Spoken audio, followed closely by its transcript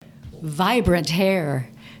Vibrant hair.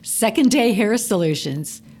 Second Day Hair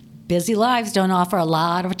Solutions. Busy lives don't offer a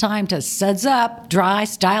lot of time to suds up, dry,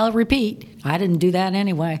 style, repeat. I didn't do that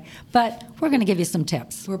anyway. But we're going to give you some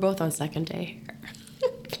tips. We're both on second day hair.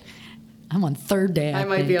 I'm on third day. I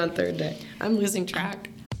might be on third day. I'm losing track.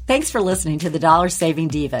 Thanks for listening to the Dollar Saving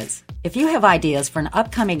Divas. If you have ideas for an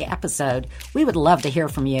upcoming episode, we would love to hear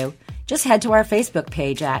from you. Just head to our Facebook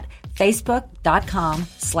page at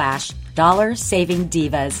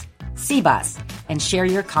facebook.com/dollarsavingdivas CBUS and share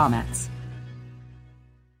your comments.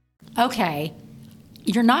 Okay,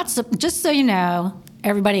 you're not, just so you know,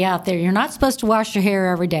 everybody out there, you're not supposed to wash your hair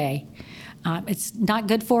every day. It's not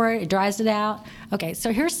good for it. It dries it out. Okay,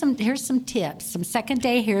 so here's some tips, some second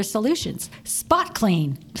day hair solutions. Spot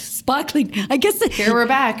clean. I guess Here we're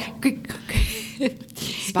back.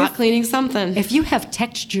 Spot cleaning something. If you have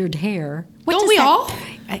textured hair, don't we all?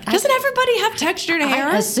 Doesn't everybody have textured hair?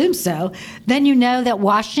 I assume so. Then you know that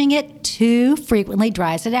washing it too frequently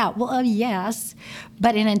dries it out. Well, yes,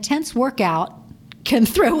 but an intense workout can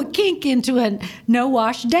throw a kink into a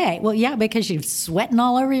no-wash day. Well, yeah, because you're sweating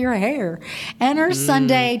all over your hair. Enter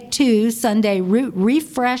Sunday Root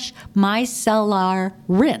Refresh Micellar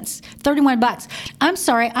Rinse. $31. I'm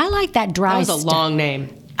sorry, I like that dry That was a long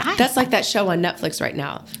name. That's like that show on Netflix right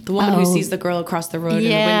now. The woman who sees the girl across the road in the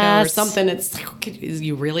window or something. It's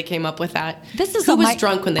you really came up with that? Who was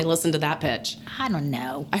drunk when they listened to that pitch? I don't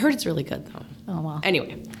know. I heard it's really good, though. Oh, well.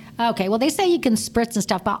 Anyway. Okay, well, they say you can spritz and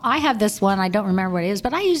stuff, but I have this one. I don't remember what it is,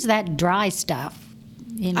 but I use that dry stuff.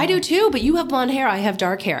 You know. I do, too, but you have blonde hair. I have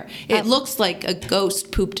dark hair. It looks like a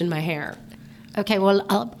ghost pooped in my hair. Okay,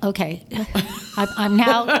 well, okay. I'm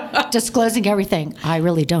now disclosing everything. I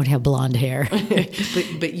really don't have blonde hair.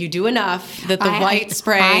 but you do enough that the white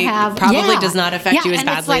spray probably does not affect you as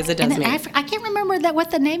badly as it does me. I can't remember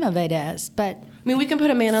what the name of it is, but... I mean, we can put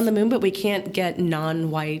a man on the moon, but we can't get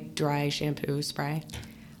non-white dry shampoo spray.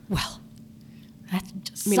 Well, that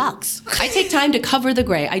just sucks. I take time to cover the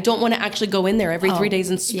gray. I don't want to actually go in there every 3 days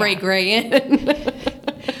and spray gray in.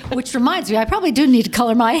 Which reminds me, I probably do need to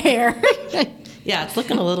color my hair. Yeah, it's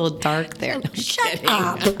looking a little dark there. No, shut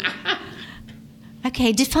up.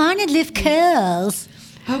 Okay, define and lift curls.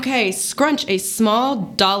 Okay, scrunch a small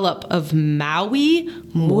dollop of Maui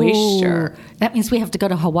Moisture. Ooh, that means we have to go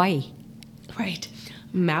to Hawaii. Right.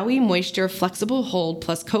 Maui Moisture Flexible Hold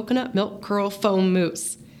plus Coconut Milk Curl Foam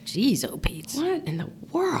Mousse. Jeez, oh, Pete. What in the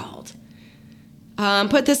world?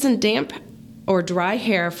 Put this in damp or dry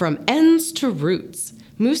hair from ends to roots.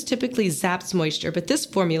 Mousse typically zaps moisture, but this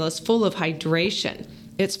formula is full of hydration.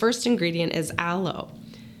 Its first ingredient is aloe.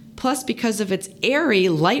 Plus, because of its airy,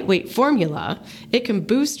 lightweight formula, it can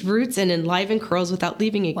boost roots and enliven curls without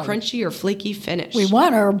leaving a crunchy or flaky finish. We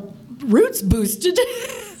want our roots boosted.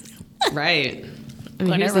 Right. I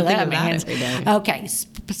mean, Whatever that means. Okay,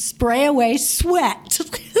 spray away sweat.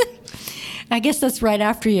 I guess that's right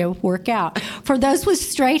after you work out. For those with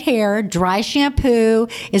straight hair, dry shampoo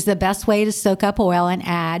is the best way to soak up oil and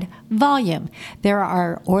add volume. There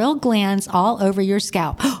are oil glands all over your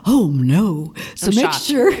scalp. Oh, no. So make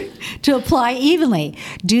sure to apply evenly.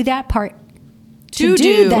 Do that part your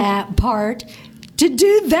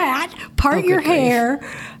hair.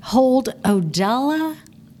 Hold Odella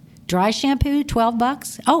dry shampoo,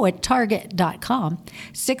 $12. Oh, at Target.com.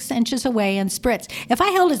 6 inches away and spritz. If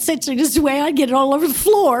I held it 6 inches away, I'd get it all over the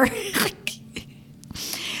floor.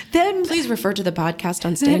 Then please refer to the podcast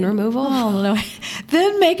on stain removal. Oh, no.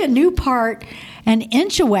 Then make a new part an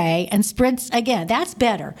inch away and spritz again. That's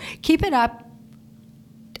better. Keep it up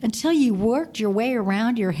until you worked your way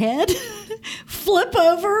around your head. Flip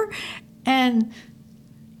over and...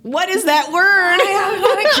 What is that word?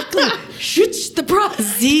 Shush the product.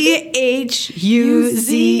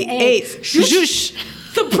 ZHUZH. Shush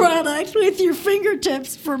the product with your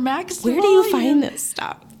fingertips for max Where do you find this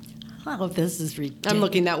stuff? Oh, this is ridiculous. I'm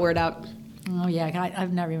looking that word up. Oh, yeah.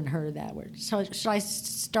 I've never even heard of that word. So should I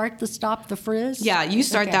start the Stop the Frizz? Yeah, you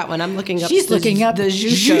start that one. I'm looking up She's looking up the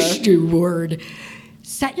zhusha word.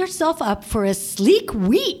 Set yourself up for a sleek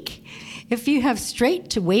week. If you have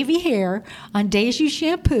straight to wavy hair, on days you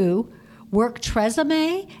shampoo, work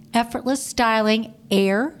Tresemme Effortless Styling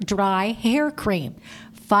Air Dry Hair Cream.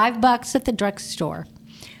 $5 at the drugstore.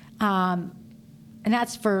 And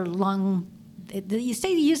that's for long... You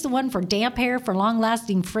say you use the one for damp hair for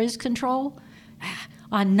long-lasting frizz control?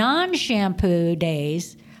 On non-shampoo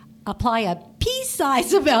days, apply a piece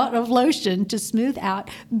size amount of lotion to smooth out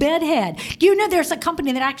bedhead. Do you know there's a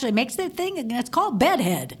company that actually makes that thing, and it's called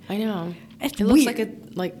Bedhead? I know. It's It looks weird.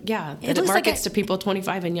 it looks like markets a- to people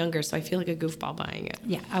 25 and younger, so I feel like a goofball buying it.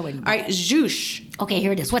 Yeah, I wouldn't. All right, Zhoosh. Okay,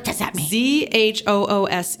 here it is. What does that mean?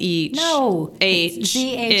 Zhoosh. No, H it's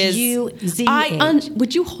is ZHUZH.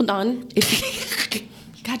 Would you hold on?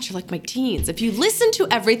 God, you're like my teens. If you listen to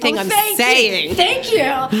everything I'm thank saying. You. Thank you.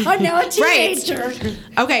 I'm now a teenager. Right.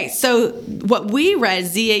 Okay, so what we read,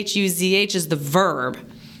 ZHUZH, is the verb.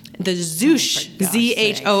 The Zhoosh,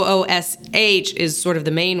 ZHOOSH, is sort of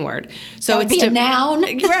the main word. So That would it's be a noun.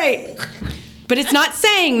 Right. But it's not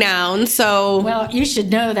saying noun, so Well, you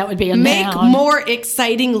should know that would be a make noun. more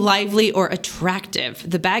exciting, lively, or attractive.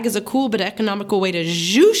 The bag is a cool but economical way to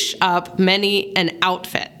zhoosh up many an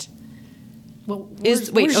outfit. Well,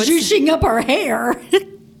 Is- we're wait, oh, it's- zhooshing up our hair.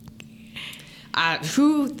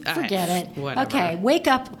 Forget it. Whatever. Okay, wake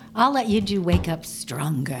up. I'll let you do wake up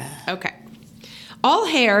stronger. Okay. All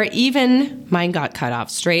hair, even mine got cut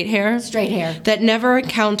off, straight hair, that never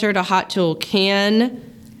encountered a hot tool can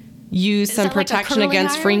use some that like a protection curling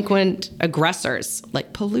against iron? frequent aggressors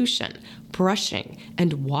like pollution, brushing,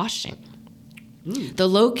 and washing. The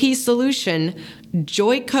low-key solution,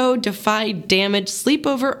 Joico Defy Damage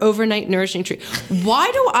Sleepover Overnight Nourishing Treat. Why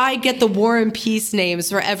do I get the War and Peace names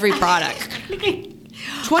for every product?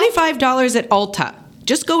 $25 at Ulta.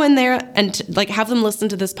 Just go in there and have them listen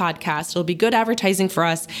to this podcast. It'll be good advertising for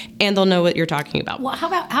us, and they'll know what you're talking about. Well, how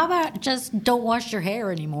about just don't wash your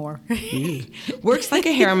hair anymore? Works like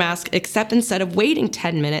a hair mask, except instead of waiting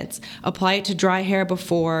 10 minutes, apply it to dry hair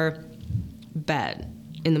before bed.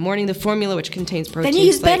 In the morning, the formula, which contains proteins Then you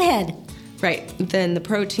use like- bedhead. Right. Then the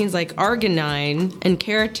proteins like arginine and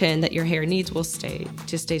keratin that your hair needs will stay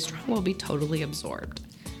strong will be totally absorbed.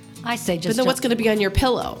 I say just. But then what's going to be on your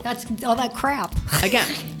pillow? That's all that crap. Again,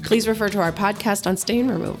 please refer to our podcast on stain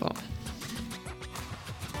removal.